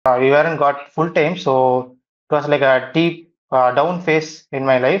we weren't got full time, so it was like a deep down phase in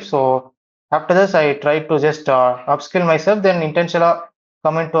my life. So after this, I tried to just upskill myself. Then Internshala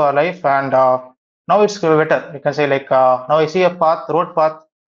come into our life, and now it's better. You can say like now I see a path, road path,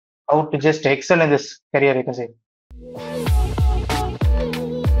 how to just excel in this career. You can say.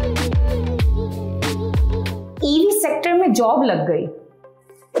 EV sector में job लग गई।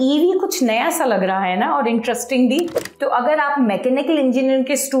 EV कुछ नया सा लग रहा है ना, और इंटरेस्टिंग भी। तो अगर आप मैकेनिकल इंजीनियर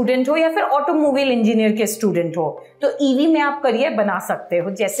के स्टूडेंट हो या फिर ऑटोमोबाइल इंजीनियर के स्टूडेंट हो तो ईवी में आप करियर बना सकते हो,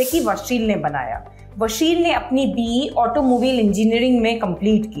 जैसे कि वशील ने बनाया। वशील ने अपनी बीई ऑटोमोबाइल इंजीनियरिंग में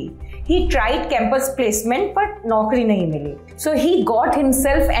कंप्लीट की। He tried campus placement but नौकरी नहीं मिली, सो he got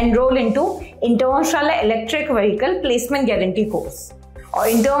himself enrol into Internshala electric vehicle placement guarantee course. और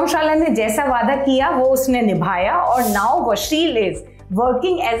इंटर्नशाला ने जैसा वादा किया वो उसने निभाया, और now वशील is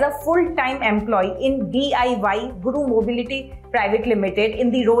working as a full-time employee in DIY Guru Mobility Private Limited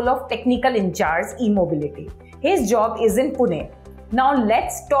in the role of technical in charge e-mobility. His job is in Pune. Now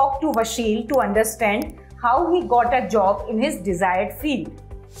let's talk to Vasheel to understand how he got a job in his desired field.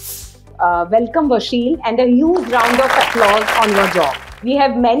 Welcome Vasheel, and a huge round of applause on your job. We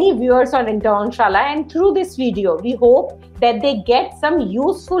have many viewers on Internshala, and through this video we hope that they get some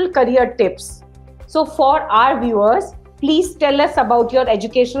useful career tips. So for our viewers, please tell us about your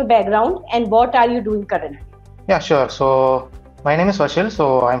educational background and what are you doing currently? Yeah, sure. So my name is Vasheel. So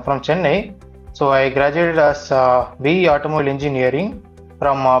I'm from Chennai. So I graduated as BE Automobile Engineering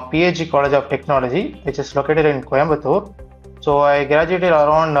from PAG College of Technology, which is located in Coimbatore. So I graduated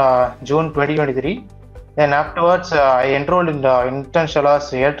around June 2023. Then afterwards, I enrolled in the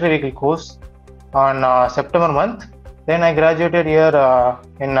Internshala's electric vehicle course on September month. Then I graduated here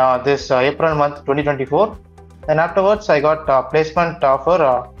in this April month 2024. Then afterwards, I got a placement offer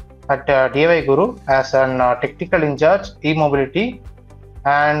at DIY Guru as an technical in charge e-mobility,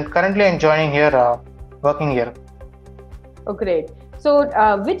 and currently I'm joining here, working here. Oh, great. So,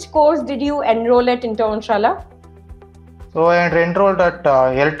 which course did you enroll at Internshala? So I enrolled at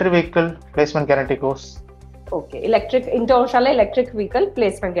electric vehicle placement guarantee course. Okay, Internshala electric vehicle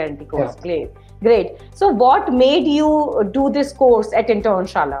placement guarantee course. Yeah. Great. So, what made you do this course at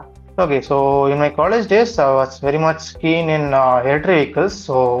Internshala? Okay, so in my college days, I was very much keen in electric vehicles,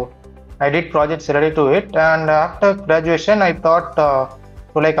 so I did projects related to it. And after graduation, I thought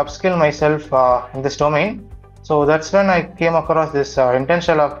to like upskill myself in this domain. So that's when I came across this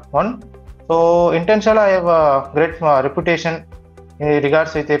Internshala one. So Internshala, I have a great reputation in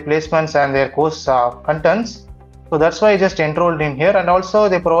regards with their placements and their course contents. So that's why I just enrolled in here, and also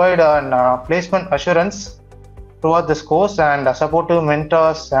they provide an placement assurance throughout this course and supportive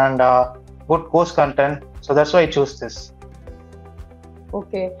mentors and good course content. So that's why I choose this.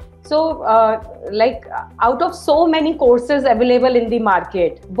 Okay. So like out of so many courses available in the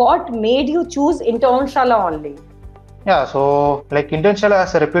market, what made you choose Internshala only? Yeah, so like Internshala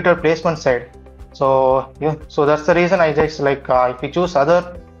has a reputed placement side. So so that's the reason I just like if you choose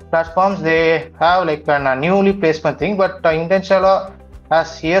other platforms, they have like a newly placement thing, but Internshala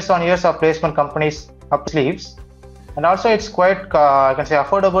has years on years of placement companies up sleeves. And also it's quite, I can say,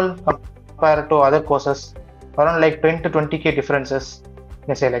 affordable compared to other courses, around like 10 to 20K differences, you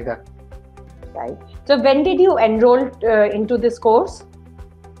can say like that. Right. So when did you enroll into this course?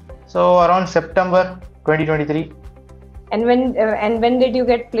 So around September 2023. And when did you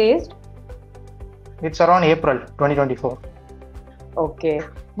get placed? It's around April 2024. Okay.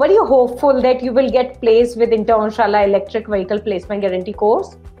 Were you hopeful that you will get placed with Internshala electric vehicle placement guarantee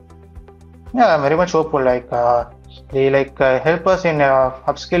course? Yeah, I'm very much hopeful. Like they help us in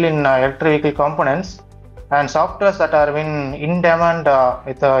upskill in electric vehicle components and softwares that are in demand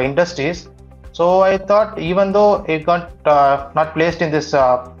with the industries. So I thought even though it got not placed in this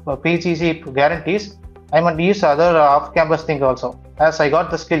PCC guarantees, I might use other off-campus things also, as I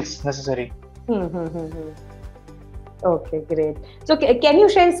got the skills necessary. Okay, great. So can you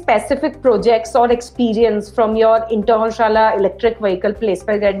share specific projects or experience from your Internshala electric vehicle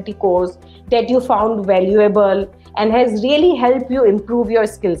placement guarantee course that you found valuable and has really helped you improve your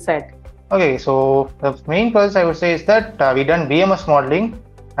skill set? Okay, so the main process I would say is that we done BMS modeling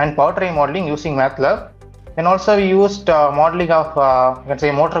and powertrain modeling using MATLAB, and also we used modeling of you can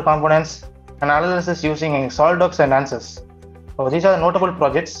say motor components and analysis using SolidWorks and ANSYS. So these are notable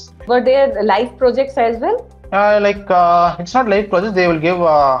projects. Were there live projects as well? It's not live projects. They will give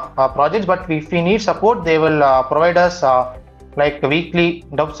projects, but if we need support, they will provide us like weekly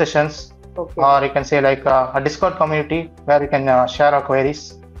doubt sessions, okay, or you can say like a Discord community where we can share our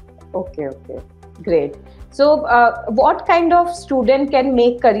queries. Okay, great. So what kind of student can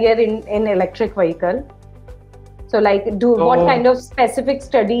make career in electric vehicle? So like, So, what kind of specific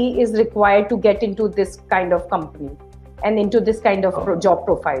study is required to get into this kind of company and into this kind of job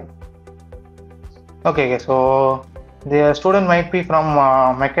profile? okay, so the student might be from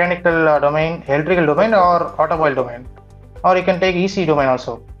mechanical domain, electrical domain, or automobile domain, or you can take EC domain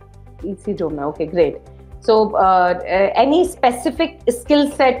also. EC domain, okay, great. So any specific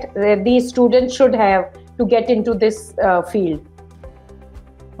skill set these students should have to get into this field?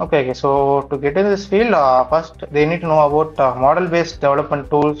 Okay, so to get into this field, first they need to know about model-based development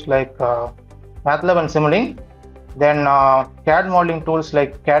tools like MATLAB and Simulink. Then CAD modeling tools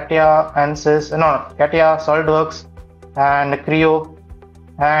like CATIA, ANSYS, CATIA, SolidWorks, and Creo,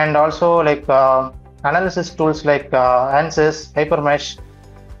 and also like analysis tools like ANSYS, HyperMesh,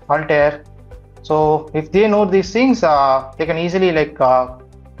 Altair. So if they know these things, they can easily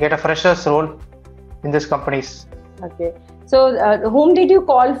get a fresher's role in these companies. Okay. So whom did you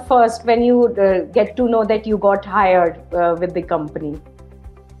call first when you get to know that you got hired with the company?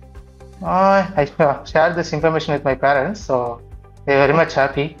 I shared this information with my parents, so they were very much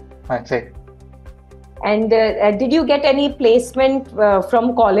happy, I'd say. And did you get any placement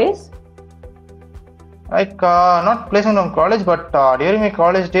from college? Not placement from college, but during my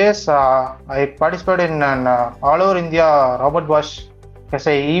college days, I participated in an all over India Robert Bosch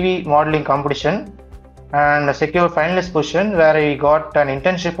EV modeling competition and secured finalist position where I got an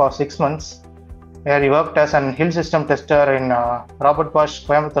internship of 6 months where I worked as an hill system tester in Robert Bosch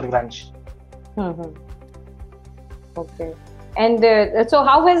Coimbatore branch. Okay. And so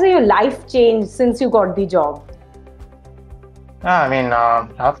how has your life changed since you got the job?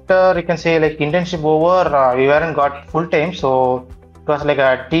 After you can say internship over, we weren't got full time, so it was like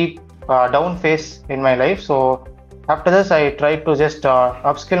a deep down phase in my life. So after this, I tried to just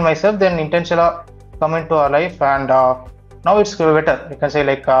upskill myself. Then Internshala come into our life, and now it's better. You can say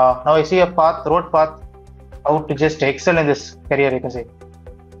now I see a road path, how to just excel in this career. You can say.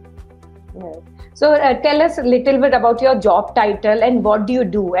 Yes. So tell us a little bit about your job title and what do you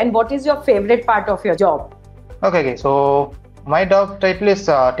do, and what is your favorite part of your job? Okay. So my job title is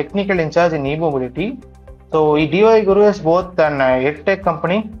Technical In Charge in E-Mobility. So DOI Guru is both an EdTech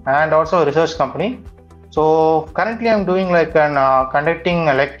company and also a research company. So currently I'm doing conducting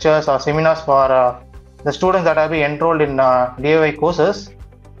lectures or seminars for the students that have been enrolled in DOI courses.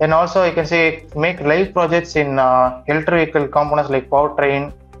 And also you can say make live projects in electric vehicle components like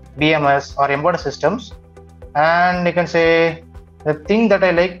powertrain, BMS or embedded systems. And you can say the thing that I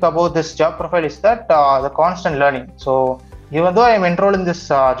like about this job profile is that the constant learning. So even though I am enrolled in this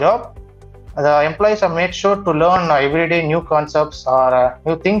job, the employees have made sure to learn every day new concepts or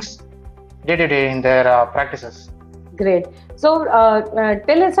new things day to day in their practices. Great. So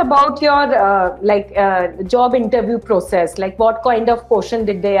tell us about your job interview process. Like what kind of question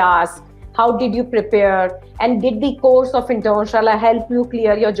did they ask? How did you prepare? And did the course of Internshala help you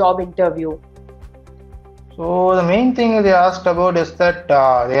clear your job interview? So the main thing they asked about is that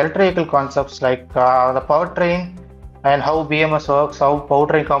the electric vehicle concepts like the powertrain and how BMS works, how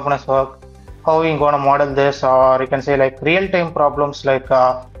powertrain components work, how you going to model this, or you can say real-time problems like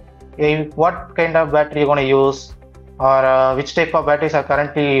what kind of battery you're going to use, or which type of batteries are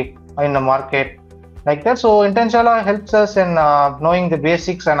currently in the market, like that. So Internshala helps us in knowing the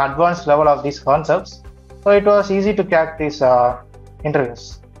basics and advanced level of these concepts. So it was easy to crack these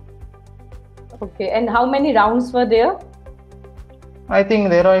interviews. Okay, and how many rounds were there? I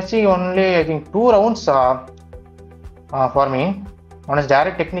think there are only 2 rounds for me. One is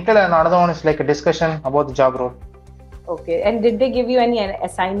direct technical and another one is a discussion about the job role. Okay, and did they give you any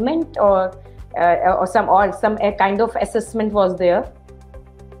assignment or some kind of assessment was there?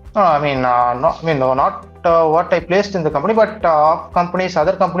 Not what I placed in the company, but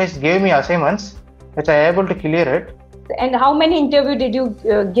other companies gave me assignments which I able to clear it. And how many interviews did you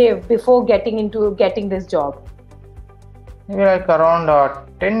give before getting this job? Maybe around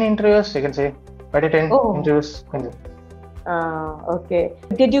 10 interviews, you can say. 5 to 10 interviews. Okay.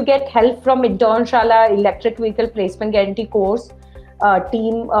 Did you get help from Internshala Electric Vehicle Placement Guarantee course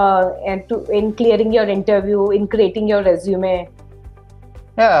team in clearing your interview, in creating your resume?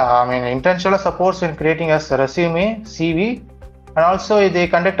 Yeah, Internshala supports in creating us a resume, CV, and also they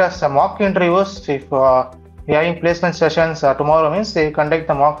conduct us mock interviews. If we are having placement sessions tomorrow, means they conduct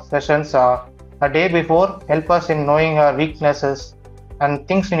the mock sessions a day before, help us in knowing our weaknesses and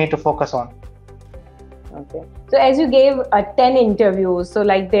things we need to focus on. Okay. So as you gave 10 interviews, so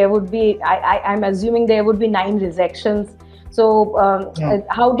there would be, I'm assuming there would be 9 rejections. So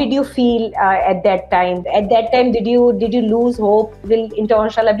how did you feel at that time? At that time, did you lose hope? Will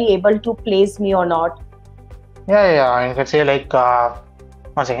Internshala be able to place me or not? Yeah. I can say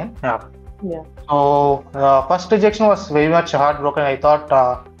once again. Yeah. Yeah. So first rejection was very much heartbroken. I thought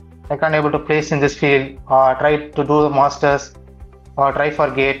I can't able to place in this field. Tried to do the masters or try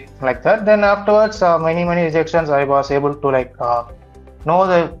for gate like that. Then afterwards, many rejections. I was able to know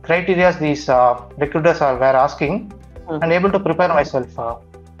the criteria these recruiters were asking and able to prepare myself.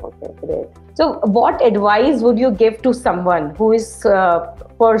 Okay, great. So what advice would you give to someone who is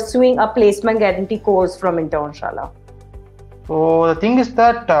pursuing a placement guarantee course from Internshala? So the thing is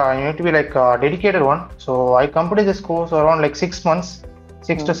that you need to be dedicated one. So I completed this course around 6 months,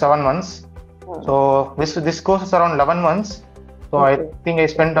 6 to 7 months. So this course is around 11 months. So I think I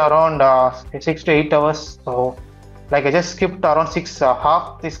spent around 6 to 8 hours. So I just skipped around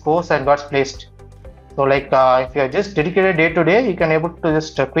half this course and got placed. So if you are just dedicated day to day, you can able to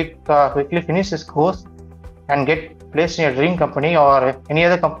just quickly finish this course and get placed in your dream company or any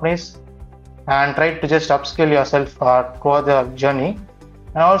other companies, and try to just upskill yourself throughout the journey.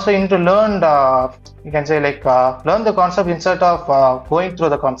 And also you need to learn learn the concept instead of going through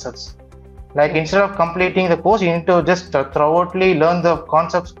the concepts. Instead of completing the course, you need to just thoroughly learn the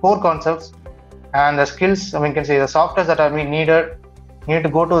concepts, core concepts, and the skills. The softwares that are being needed. You need to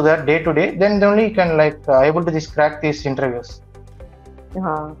go to that day to day. Then only you can able to just crack these interviews.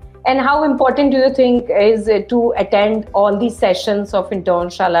 And how important do you think is to attend all these sessions of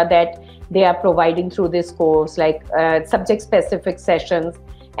Internshala that they are providing through this course, subject-specific sessions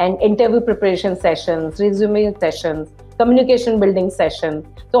and interview preparation sessions, resume sessions, communication building sessions?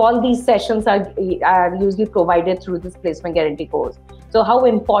 So all these sessions are usually provided through this placement guarantee course. So how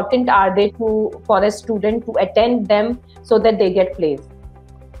important are they for a student to attend them so that they get placed?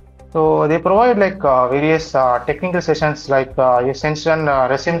 So they provide various technical sessions essential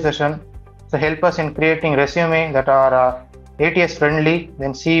resume session to help us in creating resume that are ATS friendly,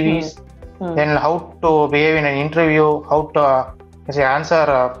 then CVs, then how to behave in an interview, how to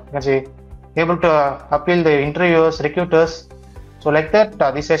answer, able to appeal the interviewers, recruiters. So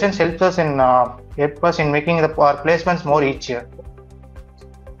these sessions help us in making our placements more easier.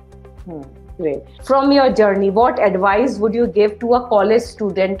 Great. From your journey, what advice would you give to a college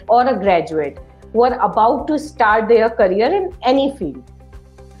student or a graduate who are about to start their career in any field?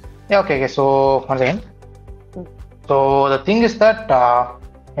 Okay. So once again, so the thing is that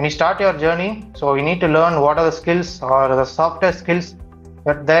when you start your journey, so you need to learn what are the skills or the software skills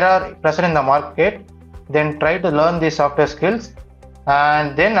that there are present in the market. Then try to learn these software skills,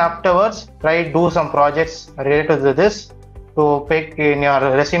 and then afterwards try to do some projects related to this to pick in your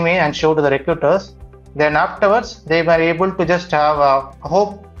resume and show to the recruiters. Then afterwards they were able to just have a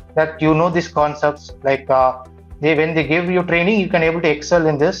hope that you know these concepts. When they give you training, you can able to excel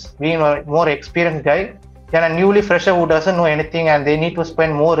in this, being a more experienced guy than a newly fresher who doesn't know anything, and they need to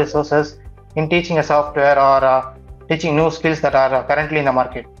spend more resources in teaching a software or teaching new skills that are currently in the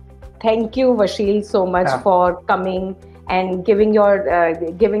market. Thank you, Vasheel, so much for coming and giving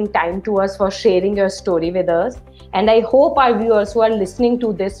time to us, for sharing your story with us. And I hope our viewers who are listening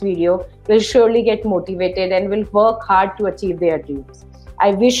to this video will surely get motivated and will work hard to achieve their dreams.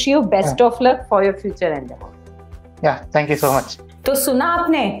 I wish you best of luck for your future endeavor. Yeah, thank you so much. तो सुना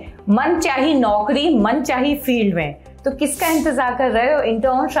आपने, मन चाही नौकरी, मन चाही field में, तो किसका इंतजार कर रहे हो?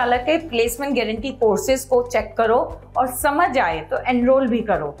 इंटर्नशाला के प्लेसमेंट गारंटी कोर्सेज को चेक करो और समझ आए तो एनरोल भी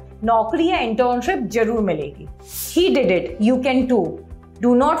करो. नौकरी या इंटर्नशिप जरूर मिलेगी. He did it. You can too.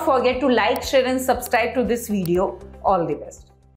 Do not forget to like, share and subscribe to this video. All the best.